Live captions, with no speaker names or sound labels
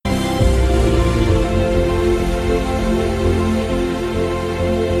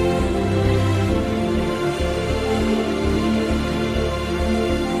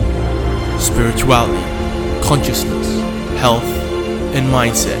spirituality, consciousness, health, and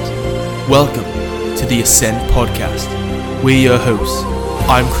mindset. Welcome to the Ascend Podcast. We're your hosts.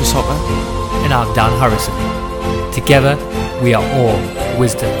 I'm Chris Hopper. And I'm Dan Harrison. Together, we are all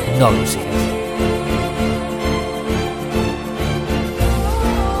wisdom and knowledge seekers.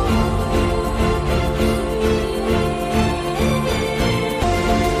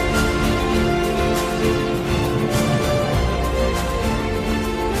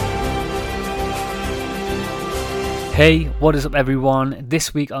 Hey, what is up everyone?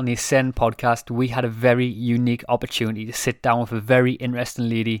 This week on the Ascend Podcast, we had a very unique opportunity to sit down with a very interesting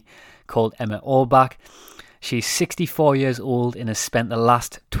lady called Emma Orbach. She's 64 years old and has spent the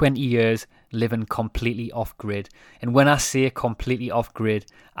last 20 years living completely off-grid. And when I say completely off-grid,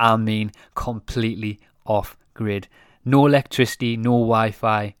 I mean completely off-grid. No electricity, no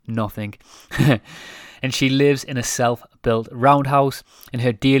Wi-Fi, nothing. And she lives in a self-built roundhouse, and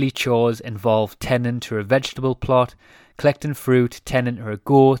her daily chores involve tending to her vegetable plot, collecting fruit, tending to her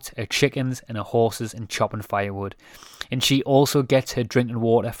goats, her chickens, and her horses, and chopping firewood. And she also gets her drinking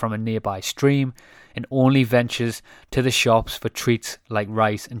water from a nearby stream, and only ventures to the shops for treats like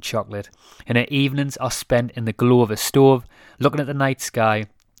rice and chocolate. And her evenings are spent in the glow of a stove, looking at the night sky,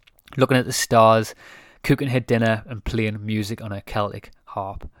 looking at the stars, cooking her dinner, and playing music on her Celtic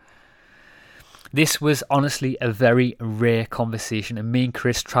harp. This was honestly a very rare conversation, and me and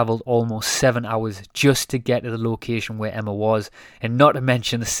Chris travelled almost 7 hours just to get to the location where Emma was, and not to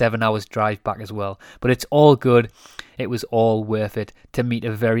mention the 7 hours drive back as well. But it's all good. It was all worth it to meet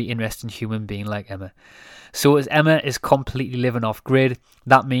a very interesting human being like Emma. So as Emma is completely living off grid,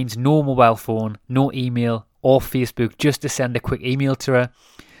 that means no mobile phone, no email or Facebook, just to send a quick email to her.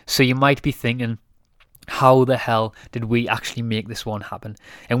 So you might be thinking, how the hell did we actually make this one happen?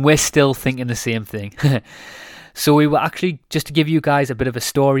 And we're still thinking the same thing. So we were actually, just to give you guys a bit of a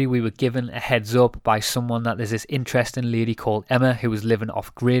story, we were given a heads up by someone that there's this interesting lady called Emma who was living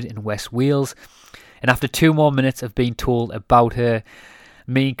off grid in West Wales. And after 2 more minutes of being told about her,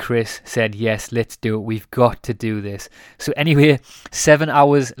 me and Chris said, yes, let's do it. We've got to do this. So anyway, 7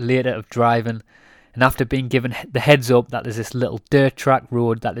 hours later of driving, and after being given the heads up that there's this little dirt track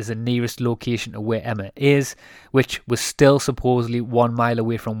road that is the nearest location to where Emma is, which was still supposedly 1 mile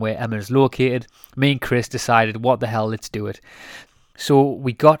away from where Emma is located, me and Chris decided, what the hell, let's do it. So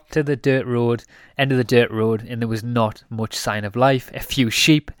we got to the end of the dirt road, and there was not much sign of life. A few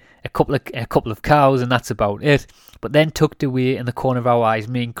sheep, a couple of cows, and that's about it. But then tucked away in the corner of our eyes,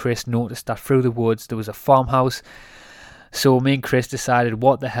 me and Chris noticed that through the woods there was a farmhouse. So me and Chris decided,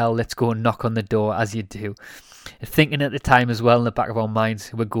 what the hell, let's go and knock on the door, as you do. Thinking at the time as well in the back of our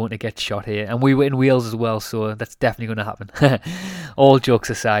minds, we're going to get shot here. And we were in Wales as well, so that's definitely going to happen. All jokes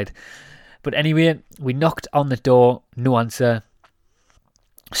aside. But anyway, we knocked on the door, no answer.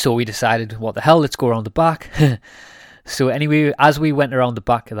 So we decided, what the hell, let's go around the back. So anyway, as we went around the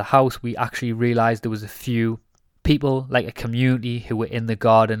back of the house, we actually realised there was a few people, like a community, who were in the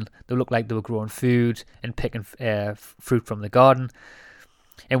garden. They looked like they were growing food and picking fruit from the garden.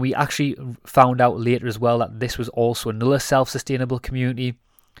 And we actually found out later as well that this was also another self-sustainable community.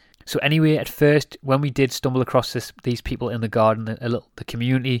 So anyway, at first, when we did stumble across these people in the garden, the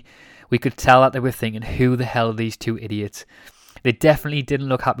community, we could tell that they were thinking, who the hell are these two idiots? They definitely didn't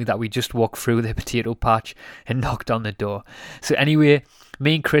look happy that we just walked through the potato patch and knocked on the door. So anyway,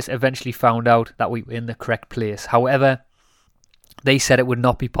 me and Chris eventually found out that we were in the correct place. However, they said it would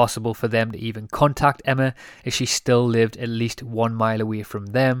not be possible for them to even contact Emma, as she still lived at least 1 mile away from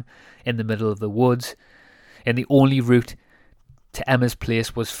them in the middle of the woods. And the only route to Emma's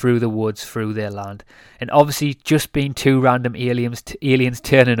place was through the woods, through their land. And obviously, just being two random aliens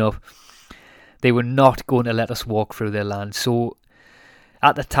turning up, they were not going to let us walk through their land. So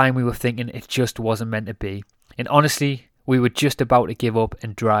at the time we were thinking it just wasn't meant to be. And honestly, we were just about to give up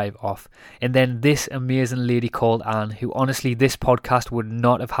and drive off. And then this amazing lady called Anne, who honestly this podcast would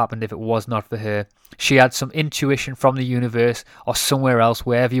not have happened if it was not for her. She had some intuition from the universe or somewhere else,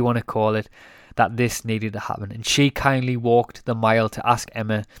 wherever you want to call it, that this needed to happen. And she kindly walked the mile to ask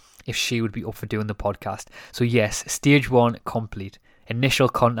Emma if she would be up for doing the podcast. So yes, stage 1 complete. Initial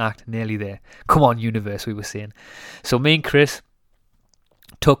contact nearly there. Come on, universe, we were saying. So me and Chris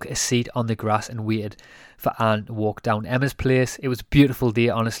took a seat on the grass and waited for Anne to walk down Emma's place. It was a beautiful day,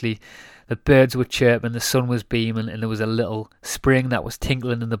 honestly. The birds were chirping, the sun was beaming, and there was a little spring that was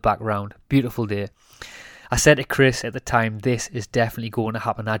tinkling in the background. Beautiful day. I said to Chris at the time, this is definitely going to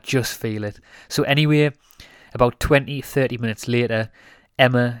happen. I just feel it. So anyway, about 20-30 minutes later,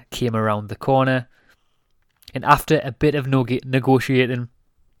 Emma came around the corner. And after a bit of negotiating,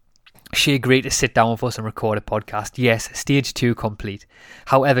 she agreed to sit down with us and record a podcast. Yes, stage 2 complete.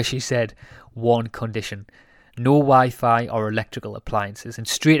 However, she said one condition: no Wi-Fi or electrical appliances. And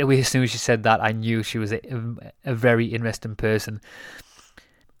straight away, as soon as she said that, I knew she was a very interesting person.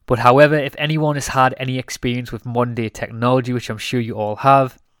 But however, if anyone has had any experience with modern day technology, which I'm sure you all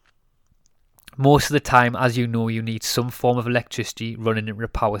have, most of the time, as you know, you need some form of electricity running into a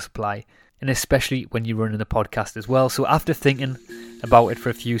power supply, and especially when you're running a podcast as well. So after thinking about it for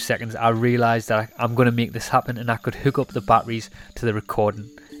a few seconds, I realised that I'm going to make this happen, and I could hook up the batteries to the recording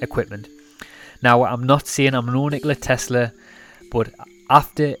equipment. Now, I'm not saying I'm no Nikola Tesla, but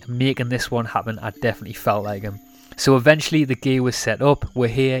after making this one happen, I definitely felt like him. So eventually the gear was set up. We're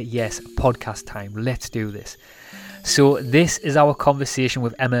here, yes, podcast time. Let's do this. So this is our conversation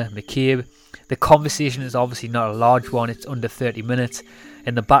with Emma McCabe. The conversation is obviously not a large one. It's under 30 minutes,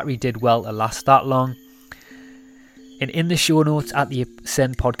 and the battery did well to last that long. And in the show notes at the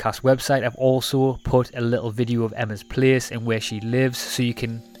Ascend Podcast website, I've also put a little video of Emma's place and where she lives, so you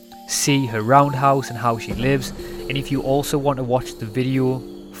can see her roundhouse and how she lives. And if you also want to watch the video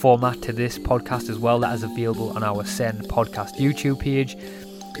format to this podcast as well, that is available on our Ascend Podcast YouTube page.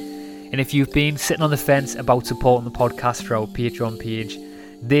 And if you've been sitting on the fence about supporting the podcast through our Patreon page,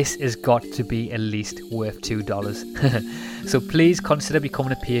 this has got to be at least worth $2. So please consider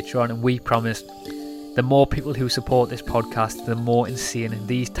becoming a Patreon, and we promise the more people who support this podcast, the more insane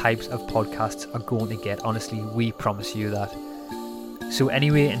these types of podcasts are going to get. Honestly, we promise you that. So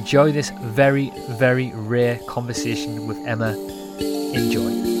anyway, enjoy this very, very rare conversation with Emma.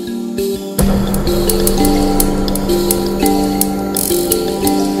 Enjoy.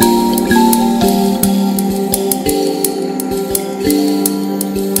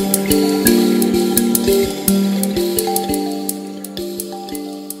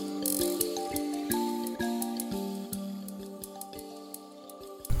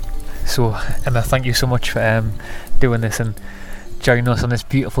 So Emma, thank you so much for doing this and joining us on this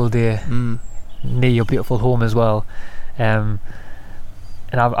beautiful day near your beautiful home as well. And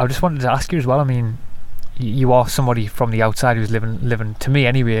I just wanted to ask you as well, I mean, you are somebody from the outside who's living, to me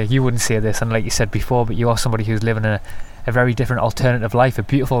anyway, you wouldn't say this, and like you said before, but you are somebody who's living a very different alternative life, a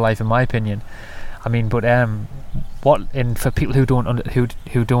beautiful life in my opinion. I mean, but for people who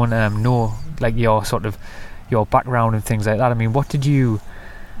don't know like your sort of your background and things like that, I mean,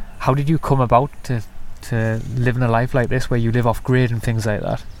 how did you come about to living a life like this where you live off grid and things like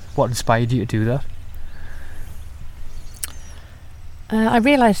that? What inspired you to do that? I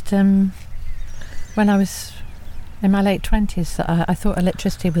realised when I was in my late 20s that I thought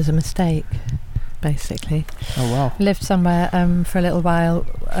electricity was a mistake, basically. Oh wow. Lived somewhere for a little while,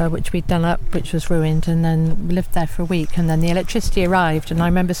 which we'd done up, which was ruined, and then we lived there for a week, and then the electricity arrived, and I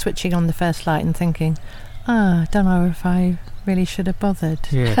remember switching on the first light and thinking, I don't know if I really should have bothered.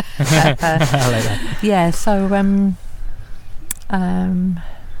 Yeah. I like that. Yeah, so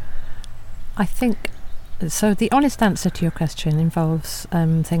I think, so the honest answer to your question involves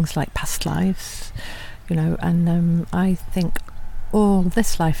things like past lives, and I think all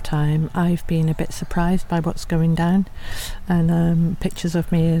this lifetime I've been a bit surprised by what's going down, and pictures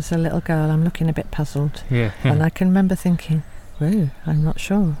of me as a little girl, I'm looking a bit puzzled. Yeah. And I can remember thinking, I'm not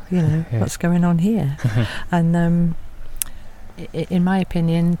sure, what's going on here. And in my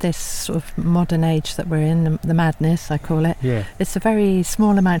opinion, this sort of modern age that we're in, the madness, I call it, it's a very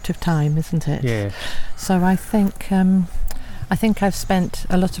small amount of time, isn't it? Yeah. So I think I've spent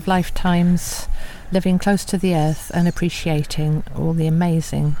a lot of lifetimes living close to the earth and appreciating all the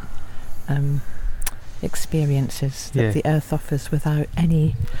amazing experiences that the earth offers without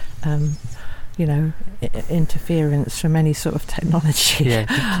any interference from any sort of technology.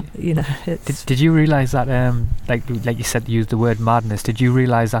 Yeah. Did you realise that, like you said, you used the word madness, did you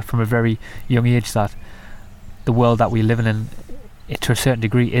realise that from a very young age that the world that we're living in, to a certain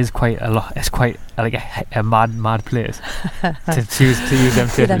degree, is quite a lot? It's quite like a mad place. to use them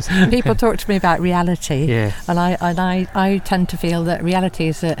terms. People talk to me about reality, and I tend to feel that reality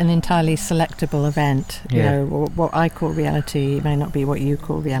is an entirely selectable event. What I call reality may not be what you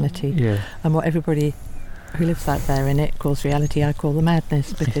call reality, and what everybody who lives out there in it calls reality, I call the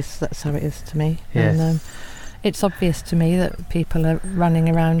madness, because that's how it is to me. And it's obvious to me that people are running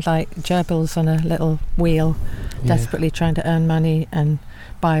around like gerbils on a little wheel, desperately trying to earn money and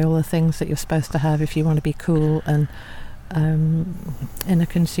buy all the things that you're supposed to have if you want to be cool, and in a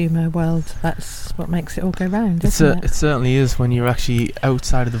consumer world, that's what makes it all go round, isn't it? It certainly is, when you're actually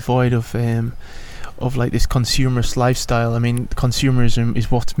outside of the void of like this consumerist lifestyle. I mean, consumerism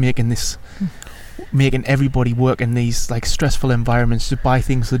is what's making everybody work in these like stressful environments to buy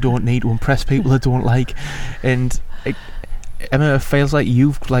things they don't need, to impress people they don't like. And Emma, it feels like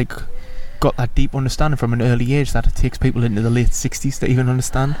you've like got that deep understanding from an early age that it takes people into the late 60s to even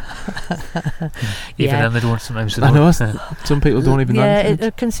understand. Even then they don't sometimes. I know, some people don't even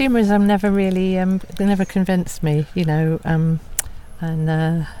understand. Consumerism never really never convinced me, and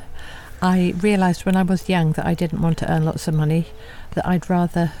I realised when I was young that I didn't want to earn lots of money, that I'd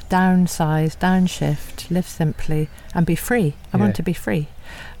rather downsize, downshift, live simply and be free. I want to be free.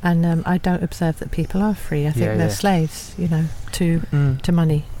 And I don't observe that people are free. I think they're slaves, to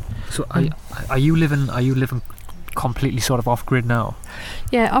money. So are you living completely sort of off grid now?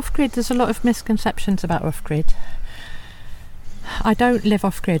 Yeah, off grid. There's a lot of misconceptions about off grid. I don't live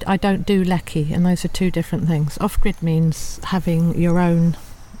off grid. I don't do lecky, and those are two different things. Off grid means having your own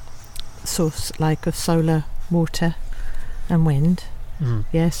source, like of solar, water, and wind.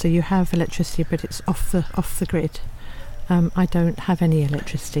 Yeah, so you have electricity, but it's off the grid. I don't have any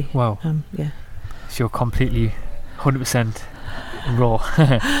electricity. Wow. Yeah. So you're completely 100% raw.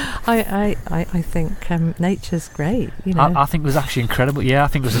 I think nature's great. I think it was actually incredible. Yeah, I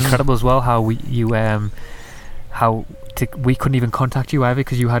think it was incredible as well how we couldn't even contact you either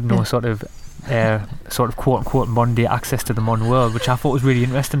because you had no sort of quote unquote modern day access to the modern world, which I thought was really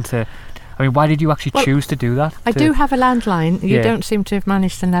interesting to. I mean, why did you actually choose to do that? I do have a landline. You don't seem to have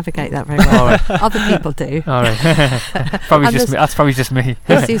managed to navigate that very well. Right. Other people do. All right. That's probably just me.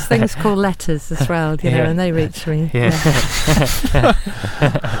 There's these things called letters as well, and they reach me. Yeah.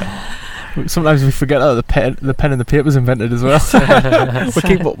 Sometimes we forget that the pen and the paper's invented as well.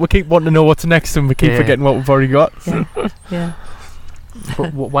 we keep wanting to know what's next, and we keep forgetting what we've already got. Yeah.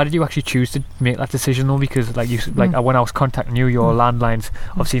 But why did you actually choose to make that decision though? Because when I was contacting you, your landline's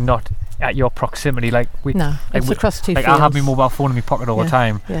obviously not at your proximity. It's across two fields. I have my mobile phone in my pocket all the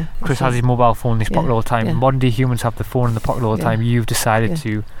time. Yeah, Chris has his mobile phone in his pocket all the time. Yeah. Modern day humans have the phone in the pocket all the time. You've decided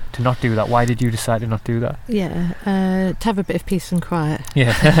to not do that. Why did you decide to not do that? Yeah, to have a bit of peace and quiet.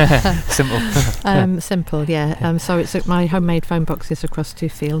 Yeah, simple. Simple. Yeah. So it's my homemade phone box is across two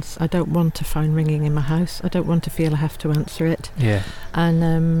fields. I don't want a phone ringing in my house. I don't want to feel I have to answer it. Yeah.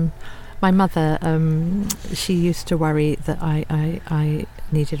 And my mother, she used to worry that I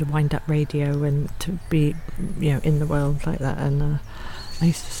needed a wind-up radio and to be, in the world like that. And I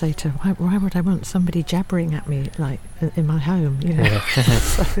used to say to her, why would I want somebody jabbering at me like in my home?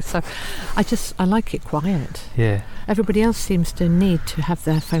 So I like it quiet. Yeah. Everybody else seems to need to have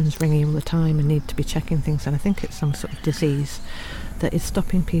their phones ringing all the time and need to be checking things, and I think it's some sort of disease that is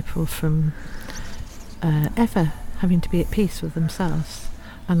stopping people from ever having to be at peace with themselves.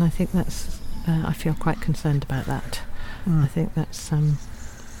 And I think that's I feel quite concerned about that. I think that's a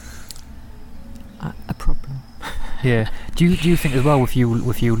problem. Yeah. Do you think as well with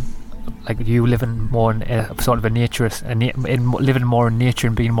you like you living more in a sort of a living more in nature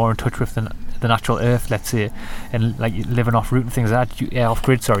and being more in touch with the natural earth, let's say, and like living off route and things like that, off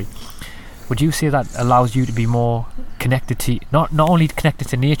grid, sorry. Would you say that allows you to be more connected to not only connected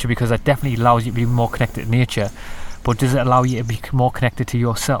to nature, because that definitely allows you to be more connected to nature, but does it allow you to be more connected to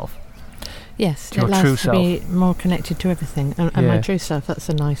yourself? Yes, it allows to be more connected to everything, and my true self. That's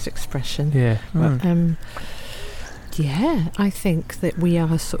a nice expression. Yeah. Yeah, I think that we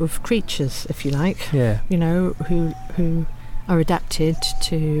are sort of creatures, if you like. Yeah. Who are adapted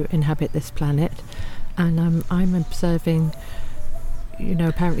to inhabit this planet, and I'm observing.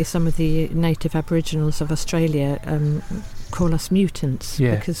 Apparently some of the native Aboriginals of Australia call us mutants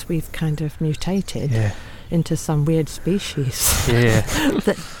because we've kind of mutated into some weird species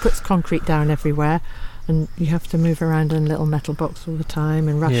that puts concrete down everywhere, and you have to move around in a little metal box all the time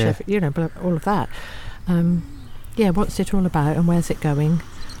and rush all of that. What's it all about and where's it going?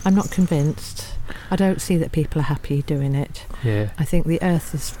 I'm not convinced. I don't see that people are happy doing it. I think the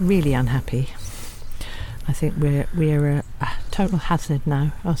earth is really unhappy. I think we're a total hazard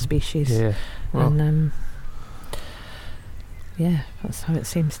now, our species. And that's how it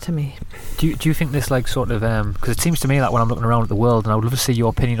seems to me. Do you think this sort of because it seems to me that when I'm looking around at the world, and I would love to see your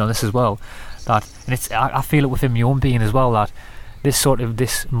opinion on this as well, that and it's I feel it within my own being as well, that this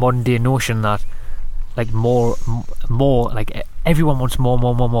modern day notion that more like everyone wants more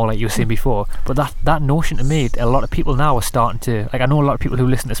like you were saying before, but that notion to me, a lot of people now are starting to I know a lot of people who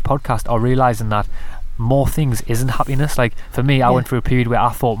listen to this podcast are realising that more things isn't happiness. Like for me, I went through a period where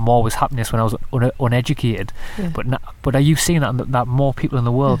I thought more was happiness when I was uneducated. But are you seeing that more people in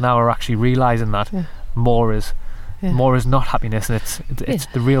the world now are actually realising that more is not happiness, and it's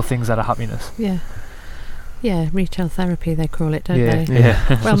the real things that are happiness? Retail therapy they call it, don't they?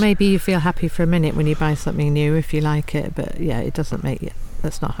 Well, maybe you feel happy for a minute when you buy something new if you like it, but it doesn't make it.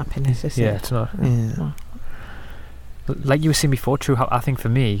 That's not happiness, is it? It's not. Like you were saying before, I think for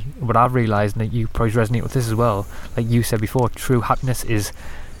me, what I've realised, and that you probably resonate with this as well, like you said before, true happiness is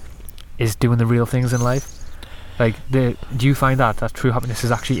is doing the real things in life. Like, do you find that true happiness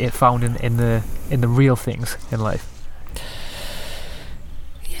is actually found in the real things in life?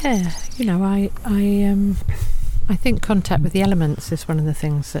 Yeah, I think contact with the elements is one of the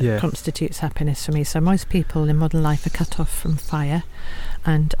things that constitutes happiness for me. So most people in modern life are cut off from fire,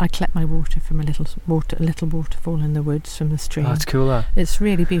 and I collect my water from a little waterfall in the woods from the stream. Oh, that's cool, that. It's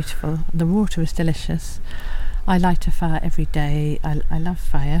really beautiful. The water is delicious. I light a fire every day. I love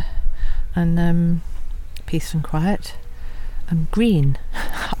fire, and peace and quiet, and green.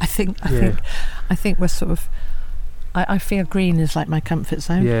 I think we're sort of. I feel green is like my comfort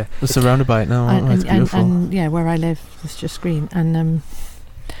zone. Yeah, we're surrounded by it now. It's beautiful. And yeah, where I live, it's just green. And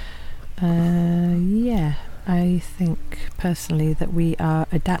I think personally that we are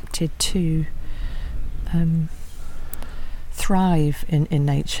adapted to thrive in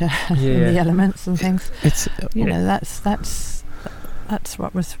nature, in the elements and things. It's that's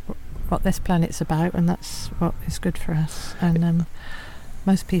what this planet's about, and that's what is good for us. And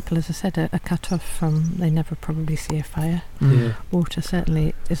most people, as I said, are cut off from. They never probably see a fire. Water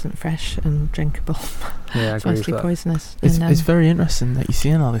certainly isn't fresh and drinkable. Yeah, I it's agree mostly with that. poisonous. It's very interesting that you're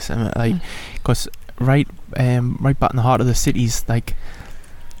seeing all this, Emma. Like, because right back in the heart of the cities, like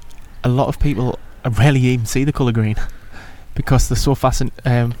a lot of people rarely even see the colour green because they're so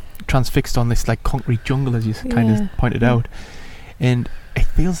transfixed on this like concrete jungle, as you kind of pointed out, and it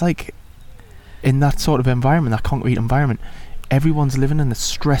feels like in that sort of environment, that concrete environment, everyone's living in a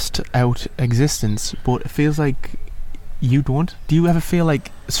stressed out existence, but it feels like you don't. Do you ever feel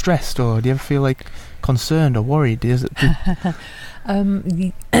like stressed, or do you ever feel like concerned or worried?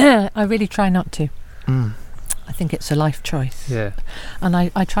 I really try not to. I think it's a life choice. Yeah. And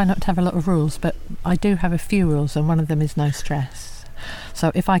I try not to have a lot of rules, but I do have a few rules, and one of them is no stress.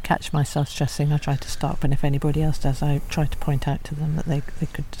 So if I catch myself stressing, I try to stop, and if anybody else does, I try to point out to them that they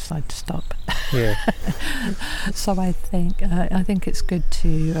could decide to stop. Yeah. So I think it's good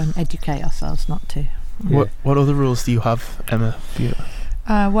to educate ourselves not to. Yeah. What other rules do you have, Emma?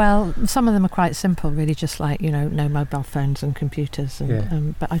 Well, some of them are quite simple, really, just like no mobile phones and computers,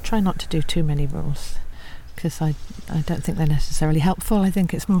 and but I try not to do too many rules because I don't think they're necessarily helpful. I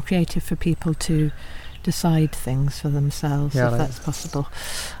think it's more creative for people to decide things for themselves, if that's possible.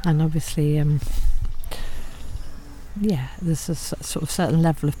 And obviously there's a sort of certain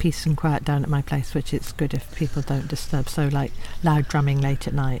level of peace and quiet down at my place, which it's good if people don't disturb. So like loud drumming late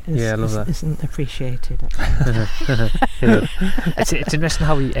at night isn't appreciated. It's interesting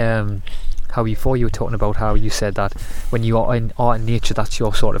how before you were talking about how you said that when you are in art and nature, that's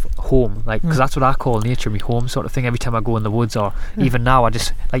your sort of home, like, because that's what I call nature, my home sort of thing. Every time I go in the woods, or even now, I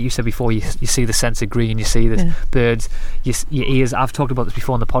just, like you said before, you see the sense of green, you see the birds, your ears. I've talked about this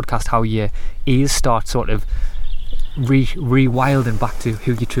before on the podcast, how your ears start sort of rewilding back to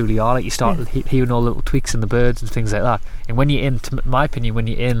who you truly are. Like, you start hearing all the little tweaks in the birds and things like that. And when you're in, to my opinion, when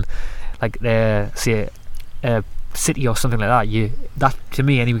you're in like say a city or something like that, that to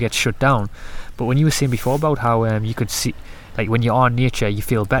me anyway gets shut down. But when you were saying before about how you could see, like, when you are in nature you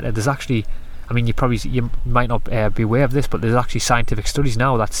feel better, there's actually, I mean, you might not be aware of this, but there's actually scientific studies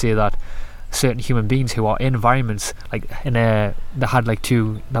now that say that certain human beings who are in environments like they had like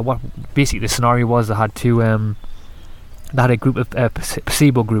basically the scenario was they had they had a group of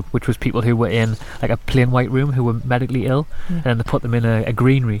placebo group, which was people who were in like a plain white room who were medically ill, and they put them in a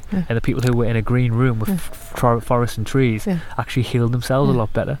greenery, and the people who were in a green room with forest and trees actually healed themselves a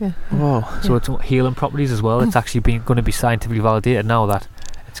lot better. Whoa. So it's healing properties as well. It's actually going to be scientifically validated now that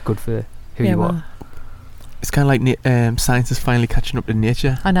it's good for who you are. It's kind of like science is finally catching up to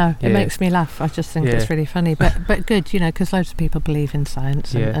nature. I know, it makes me laugh. I just think it's really funny, but good, because loads of people believe in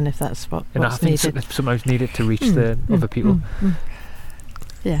science, and if that's what's needed. It's sometimes needed to reach the other people.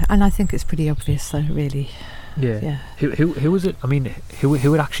 Yeah, and I think it's pretty obvious, though, really. Yeah. Who was it? I mean, who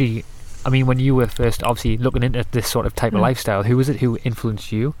would actually? I mean, when you were first obviously looking into this sort of type of lifestyle, who was it who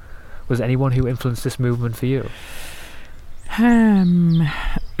influenced you? Was there anyone who influenced this movement for you?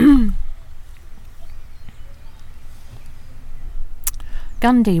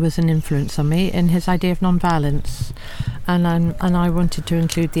 Gandhi was an influence on me in his idea of non-violence, and I wanted to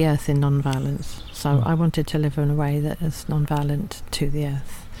include the earth in non-violence. So I wanted to live in a way that is non-violent to the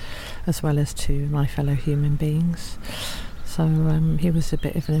earth, as well as to my fellow human beings. So he was a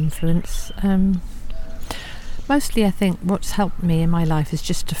bit of an influence. Mostly, I think what's helped me in my life is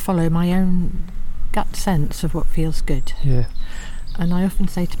just to follow my own gut sense of what feels good. Yeah. And I often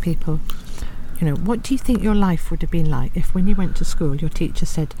say to people, what do you think your life would have been like if when you went to school your teacher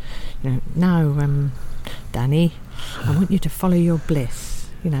said, now Danny, I want you to follow your bliss,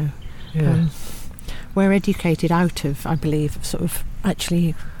 we're educated out of, I believe, sort of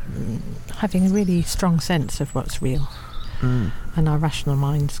actually having a really strong sense of what's real. And our rational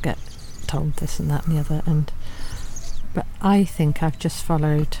minds get told this and that and the other. But I think I've just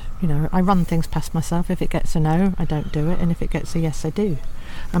followed, I run things past myself. If it gets a no, I don't do it, and if it gets a yes, I do.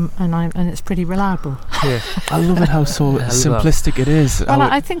 And it's pretty reliable. Yeah, I love it how so simplistic it is. Well,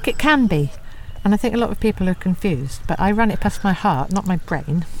 I think it can be, and I think a lot of people are confused. But I run it past my heart, not my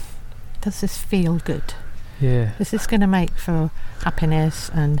brain. Does this feel good? Yeah. Is this going to make for happiness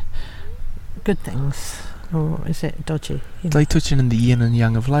and good things, or is it dodgy? It's like touching in the yin and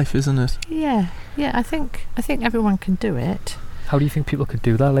yang of life, isn't it? Yeah. I think everyone can do it. How do you think people could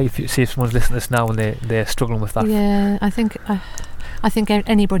do that? Like, if you see if someone's listening to this now and they're struggling with that. Yeah, I think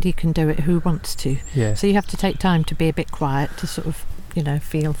anybody can do it who wants to. Yeah. So you have to take time to be a bit quiet to sort of,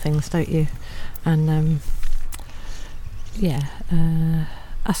 feel things, don't you? And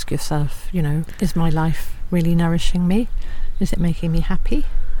ask yourself, is my life really nourishing me? Is it making me happy?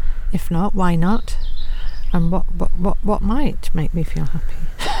 If not, why not? And what might make me feel happy?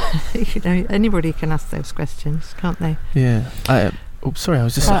 Anybody can ask those questions, can't they? Yeah. Sorry, I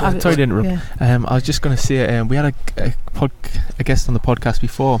was just sorry to interrupt. Yeah. I was just going to say we had a guest on the podcast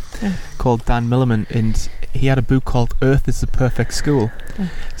before called Dan Milliman, and he had a book called Earth is the Perfect School.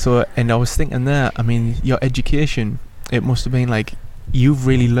 So, and I was thinking there, I mean, your education, it must have been like you've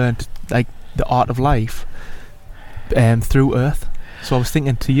really learned like the art of life through Earth. So I was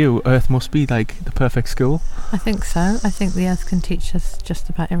thinking to you, Earth must be like the perfect school. I think so. I think the Earth can teach us just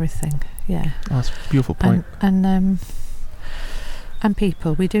about everything. Yeah. Oh, that's a beautiful point. And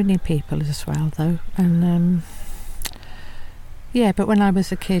people, we do need people as well, though. And but when I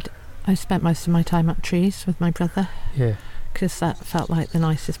was a kid, I spent most of my time up trees with my brother. Yeah. Because that felt like the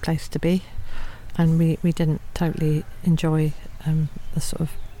nicest place to be, and we didn't totally enjoy the sort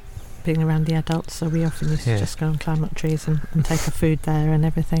of being around the adults, so we often used to just go and climb up trees and take our food there and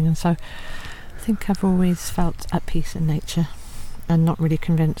everything. And so I think I've always felt at peace in nature and not really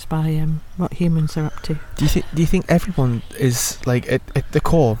convinced by what humans are up to. Do you think everyone is like at the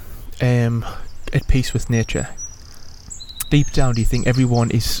core at peace with nature? Deep down, do you think everyone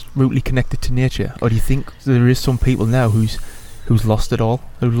is rooted connected to nature, or do you think there is some people now who's lost it all,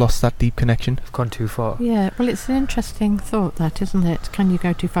 who lost that deep connection? Have gone too far. Yeah, well, it's an interesting thought, that, isn't it? Can you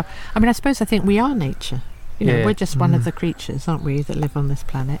go too far? I mean, I think we are nature. We're just one of the creatures, aren't we, that live on this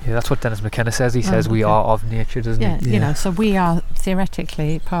planet? Yeah, that's what Dennis McKenna says. He says we are of nature, doesn't he? Yeah, so we are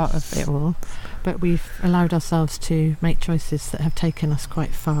theoretically part of it all, but we've allowed ourselves to make choices that have taken us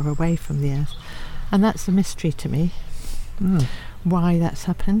quite far away from the earth. And that's a mystery to me, why that's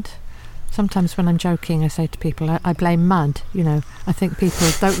happened. Sometimes when I'm joking, I say to people, I blame mud. I think people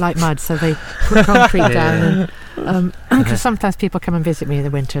don't like mud, so they put concrete down. Because sometimes people come and visit me in the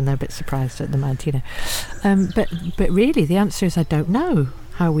winter and they're a bit surprised at the mud, But really, the answer is I don't know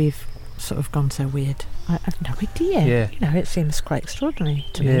how we've sort of gone so weird. I have no idea. Yeah. It seems quite extraordinary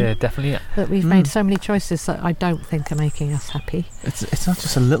to me. Yeah, definitely. That we've made so many choices that I don't think are making us happy. It's not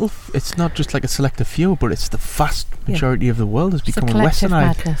just it's not just like a selective few, but it's the vast majority of the world has become westernized.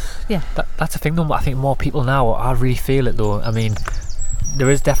 Madness. Yeah. That's the thing though. I think more people now, I really feel it though. I mean, there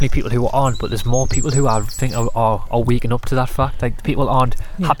is definitely people who aren't, but there's more people who I think are waking up to that fact. Like, people aren't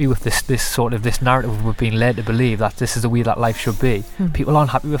happy with this narrative we're being led to believe that this is the way that life should be. People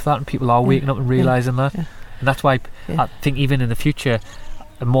aren't happy with that, and people are waking up and realising that. And that's why I think even in the future,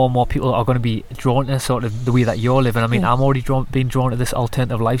 more and more people are going to be drawn to sort of the way that you're living. I mean, I'm already being drawn to this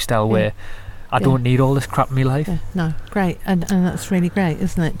alternative lifestyle where I don't need all this crap in my life. No, great, and that's really great,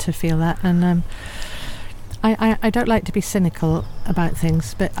 isn't it, to feel that? And I don't like to be cynical about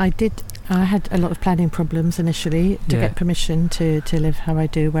things, but I had a lot of planning problems initially to get permission to live how I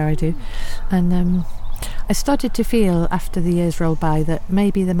do, where I do. And I started to feel after the years rolled by that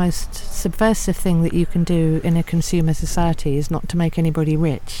maybe the most subversive thing that you can do in a consumer society is not to make anybody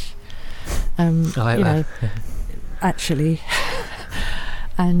rich. Actually.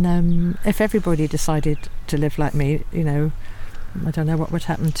 And if everybody decided to live like me, I don't know what would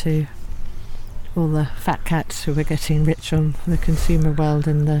happen to all the fat cats who are getting rich on the consumer world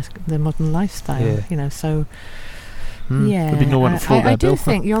and the modern lifestyle. So there'd be no one to float I that bill. do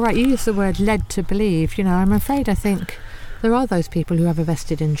think you're right. You use the word led to believe. I'm afraid I think there are those people who have a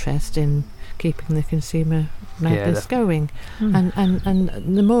vested interest in keeping the consumer madness going, and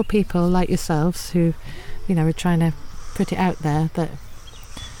the more people like yourselves who are trying to put it out there that.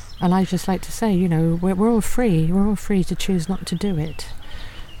 And I just like to say, we're all free. We're all free to choose not to do it.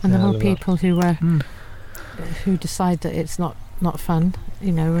 And the more people who decide that it's not fun,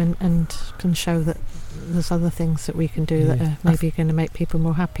 and can show that there's other things that we can do that are maybe going to make people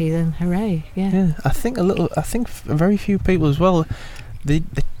more happy, then hooray! Yeah. I think very few people as well. They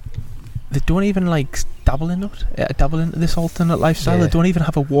they don't even like dabble into this alternate lifestyle. They don't even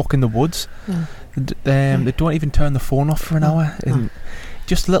have a walk in the woods. They don't even turn the phone off for an hour. And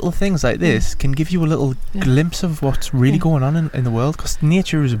just little things like this can give you a little glimpse of what's really going on in the world, because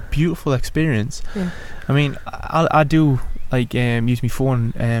nature is a beautiful experience. I mean, I do like use my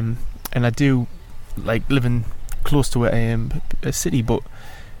phone, and I do like living close to a city, but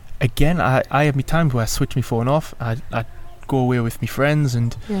again, I have my times where I switch my phone off. I go away with my friends,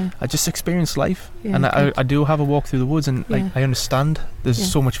 and I just experience life. And I do have a walk through the woods, and like I understand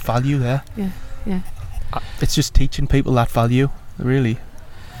there's so much value there. It's just teaching people that value, really.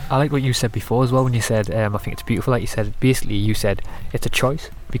 I like what you said before as well, when you said I think it's beautiful, like you said, basically you said it's a choice,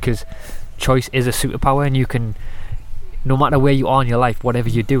 because choice is a superpower, and you can, no matter where you are in your life, whatever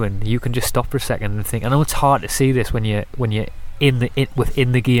you're doing, you can just stop for a second and think. I know it's hard to see this when you're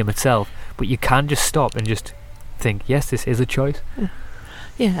within the game itself, but you can just stop and just think, yes, this is a choice.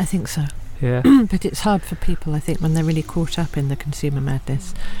 Yeah, I think so. Yeah. But it's hard for people, I think, when they're really caught up in the consumer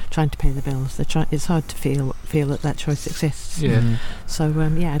madness, trying to pay the bills. It's hard to feel that choice exists. So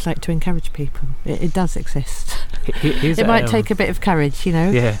I'd like to encourage people. It does exist. It might take a bit of courage,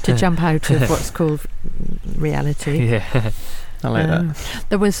 to jump out of what's called reality. I like that.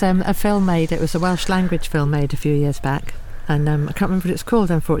 There was a film made. It was a Welsh language film made a few years back. And I can't remember what it's called,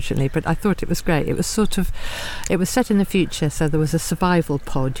 unfortunately, but I thought it was great. It was set in the future, so there was a survival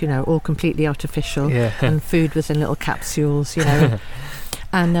pod, all completely artificial, and food was in little capsules, and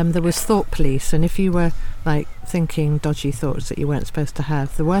there was thought police, and if you were like thinking dodgy thoughts that you weren't supposed to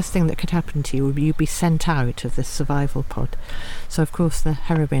have, the worst thing that could happen to you would be you'd be sent out of this survival pod. So of course the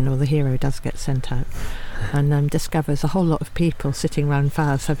heroine or the hero does get sent out, and discovers a whole lot of people sitting around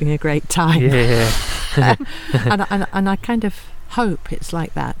fires having a great time. And I kind of hope it's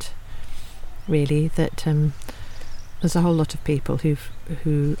like that, really, that there's a whole lot of people who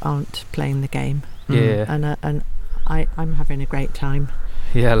aren't playing the game. And I'm having a great time.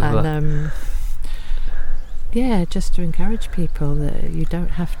 Just to encourage people that you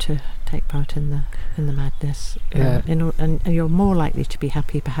don't have to take part in the madness. And you're more likely to be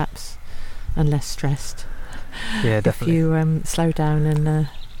happy, perhaps, and less stressed. Definitely. If you slow down and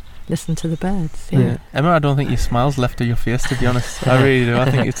listen to the birds. Emma, I don't think your smile's left on your face, to be honest. I really do.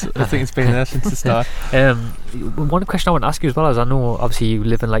 I think it's been there since the start. One question I want to ask you as well is, I know obviously you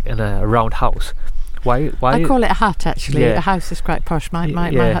live in a round house. Why I call it a hut, actually. The house is quite posh. My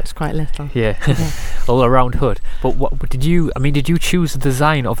hut's quite little. All a round hut. But what did you choose the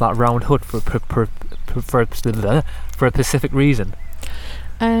design of that round hut for a specific reason?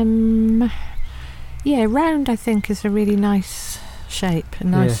 Round, I think, is a really nice shape, a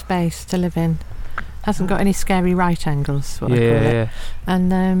nice space to live in. Hasn't got any scary right angles, what I call it.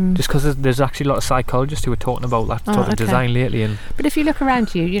 And just because there's actually a lot of psychologists who are talking about that sort of design lately. But if you look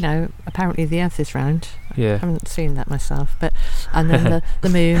around you, apparently the Earth is round. I haven't seen that myself, and then the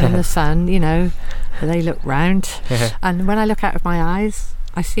moon and the sun, they look round. And when I look out of my eyes,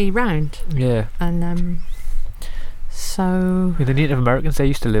 I see round. And so the Native Americans, they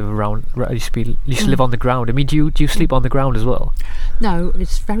used to live used to live on the ground. I mean, do you sleep on the ground as well? No,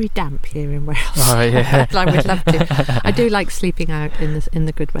 it's very damp here in Wales. I would love to. I do like sleeping out in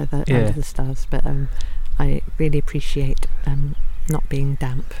the good weather under the stars, but I really appreciate not being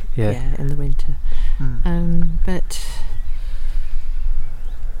damp in the winter. But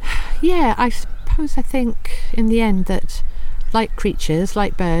I suppose I think in the end that, like creatures,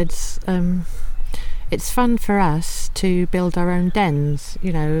 like birds, it's fun for us to build our own dens,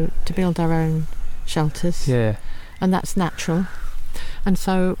 to build our own shelters. And that's natural. And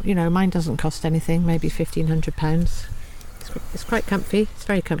so, mine doesn't cost anything, maybe £1,500. It's quite comfy. It's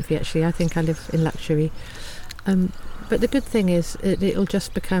very comfy, actually. I think I live in luxury. But the good thing is it'll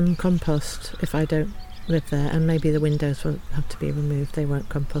just become compost if I don't live there, and maybe the windows won't have to be removed. They won't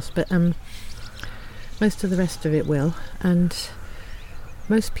compost. But most of the rest of it will. And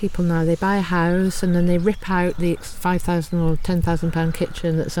most people now, they buy a house and then they rip out the £5,000 or £10,000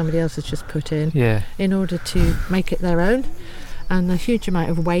 kitchen that somebody else has just put in order to make it their own, and a huge amount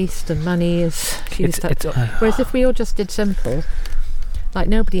of waste and money is used up. Whereas if we all just did simple, like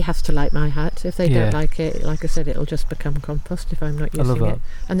nobody has to like my hut. If they don't like it, like I said, it'll just become compost if I'm not using it,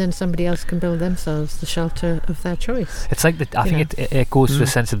 and then somebody else can build themselves the shelter of their choice. It's like I think it goes to the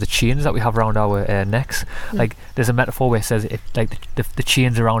sense of the chains that we have around our necks. Like there's a metaphor where it says the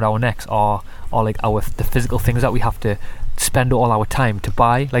chains around our necks are like the physical things that we have to spend all our time to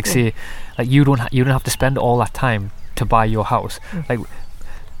buy. Like say, like you don't have to spend all that time to buy your house. Like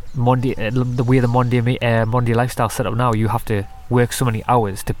Monday, the way the Monday lifestyle set up now, you have to work so many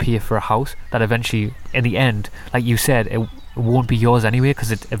hours to pay for a house that eventually, in the end, like you said, it won't be yours anyway,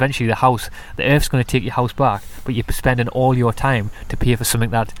 because eventually the earth's going to take your house back, but you're spending all your time to pay for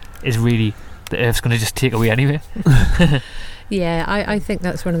something that is really the earth's going to just take away anyway. Yeah, I think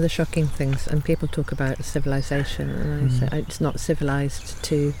that's one of the shocking things, and people talk about civilization, and I say it's not civilized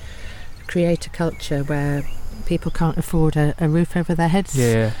to create a culture where people can't afford a roof over their heads.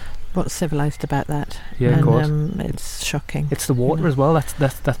 Yeah. What's civilized about that? Yeah, and, of course. It's shocking. It's the water as well. That's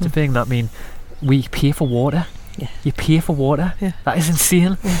the thing. That mean we pay for water. Yeah. You pay for water. Yeah. That is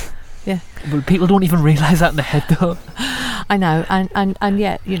insane. Yeah. But people don't even realise that in their head though. I know, and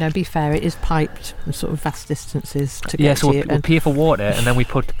yet, be fair, it is piped from sort of vast distances to get so to you. we pay for water and then we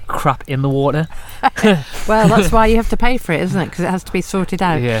put crap in the water. Well, that's why you have to pay for it, isn't it? Because it has to be sorted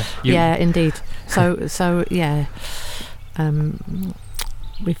out. Yeah. Yeah, indeed. So yeah,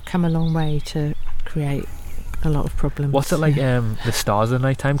 we've come a long way to create a lot of problems. What's it like, the stars at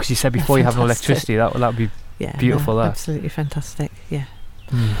night time? Because you said before you have no electricity, that would be beautiful. No, that absolutely fantastic. Yeah.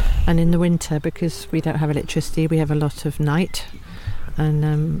 And in the winter, because we don't have electricity, we have a lot of night, and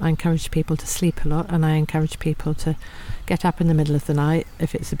I encourage people to sleep a lot, and I encourage people to get up in the middle of the night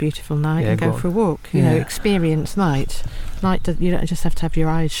if it's a beautiful night and go for a walk. Experience night. You don't just have to have your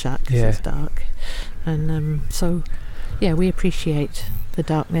eyes shut because it's dark. And we appreciate the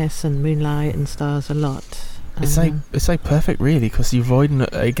darkness and moonlight and stars a lot. It's like perfect, really, because you're avoiding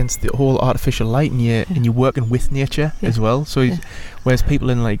against the whole artificial light, and you're working with nature as well. So whereas people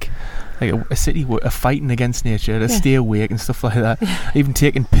in like a city are fighting against nature to stay awake and stuff like that, even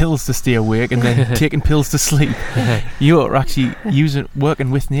taking pills to stay awake and then taking pills to sleep. You're actually working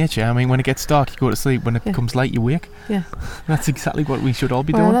with nature. I mean, when it gets dark, you go to sleep. When it becomes light, you wake. Yeah, that's exactly what we should all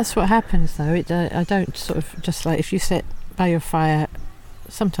be doing. Well, that's what happens, though. I don't sort of just like if you sit by your fire.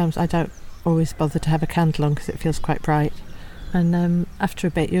 Sometimes I don't always bother to have a candle on because it feels quite bright, and after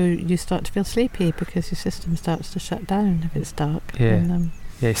a bit you start to feel sleepy because your system starts to shut down if it's dark.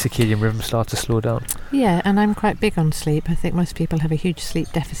 Your circadian rhythm starts to slow down. Yeah, and I'm quite big on sleep. I think most people have a huge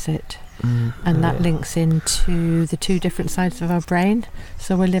sleep deficit, and that links into the two different sides of our brain.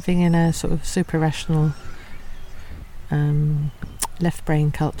 So we're living in a sort of super rational left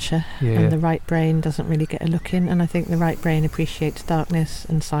brain culture, and the right brain doesn't really get a look in, and I think the right brain appreciates darkness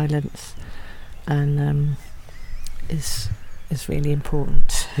and silence, and is really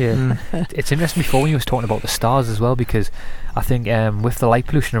important. It's interesting before when you was talking about the stars as well, because I think with the light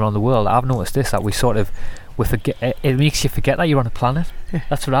pollution around the world, I've noticed this, that we sort of it makes you forget that you're on a planet.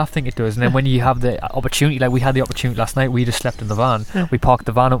 That's what I think it does. And then when you have the opportunity, like we had the opportunity last night, we just slept in the van. We parked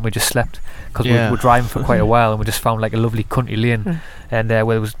the van up and we just slept because we were driving for quite a while, and we just found like a lovely country lane, and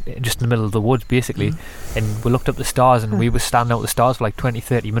where it was just in the middle of the woods basically, and we looked up the stars, and we were standing out at the stars for like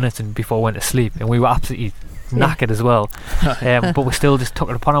 20-30 minutes and before we went to sleep, and we were absolutely knackered as well. But we still just took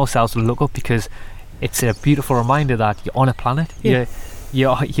it upon ourselves to look up, because it's a beautiful reminder that you're on a planet. You're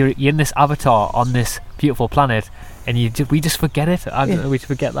in this avatar on this beautiful planet, and we just forget it. We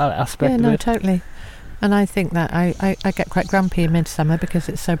forget that aspect of it. No, totally. And I think that I get quite grumpy in midsummer because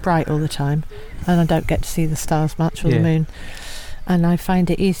it's so bright all the time, and I don't get to see the stars much or the moon. And I find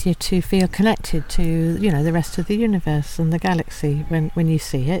it easier to feel connected to the rest of the universe and the galaxy when you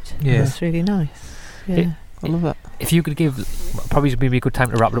see it. It's really nice. I love that. If you could give, probably be a good time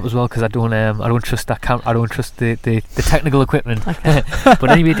to wrap it up as well, because I don't trust that count. I don't trust the technical equipment. Okay.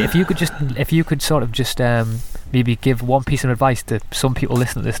 But anyway, if you could sort of just maybe give one piece of advice to some people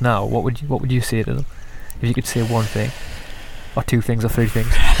listening to this now, what would you say to them? If you could say one thing, or two things, or three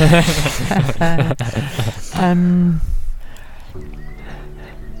things.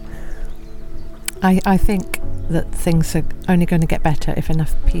 I think that things are only going to get better if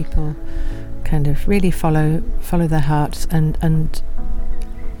enough people kind of really follow their hearts and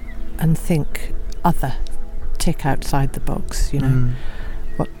think tick outside the box.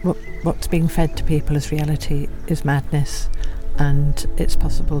 What's being fed to people as reality is madness, and it's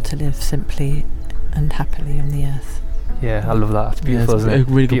possible to live simply and happily on the earth. I love that. It's beautiful, isn't it? A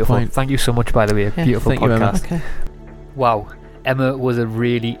really beautiful. Good point. Thank you so much, by the way. Beautiful podcast. Okay. Wow. Emma was a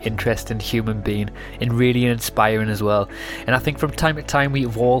really interesting human being, and really inspiring as well. And I think from time to time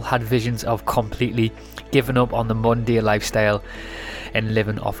we've all had visions of completely giving up on the Monday lifestyle and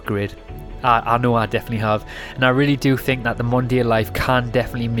living off grid. I know I definitely have, and I really do think that the Monday life can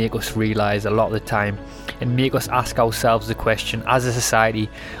definitely make us realise a lot of the time, and make us ask ourselves the question, as a society,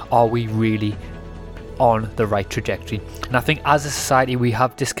 are we really on the right trajectory? And I think as a society we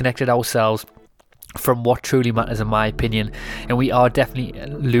have disconnected ourselves from what truly matters, in my opinion, and we are definitely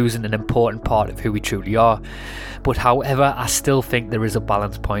losing an important part of who we truly are. But however, I still think there is a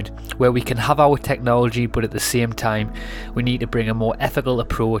balance point where we can have our technology, but at the same time we need to bring a more ethical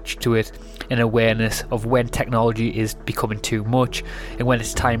approach to it, and awareness of when technology is becoming too much, and when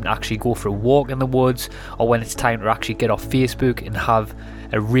it's time to actually go for a walk in the woods, or when it's time to actually get off Facebook and have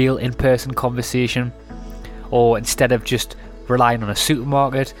a real in-person conversation, or instead of just relying on a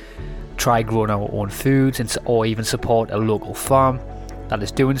supermarket, try growing our own foods, or even support a local farm that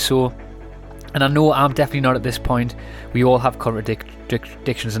is doing so. And I know I'm definitely not at this point. We all have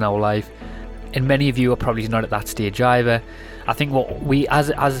contradictions in our life, and many of you are probably not at that stage either. I think what we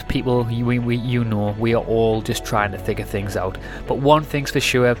as people, we are all just trying to figure things out. But one thing's for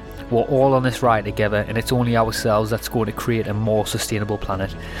sure, we're all on this ride together, and it's only ourselves that's going to create a more sustainable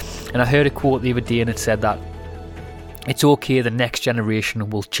planet. And I heard a quote the other day, and it said that it's okay, the next generation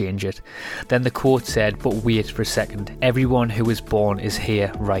will change it. Then the quote said, but wait for a second, everyone who is born is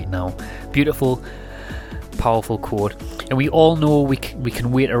here right now. Beautiful, powerful quote. And we all know we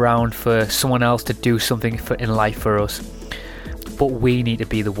can wait around for someone else to do something in life for us, but we need to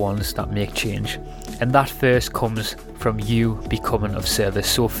be the ones that make change. And that first comes from you becoming of service.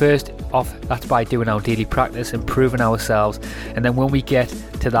 So first off, that's by doing our daily practice, improving ourselves, and then when we get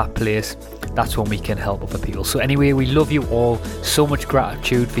to that place, that's when we can help other people. So anyway, we love you all. So much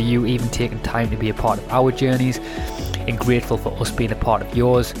gratitude for you even taking time to be a part of our journeys, and grateful for us being a part of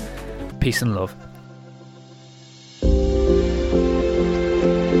yours. Peace and love.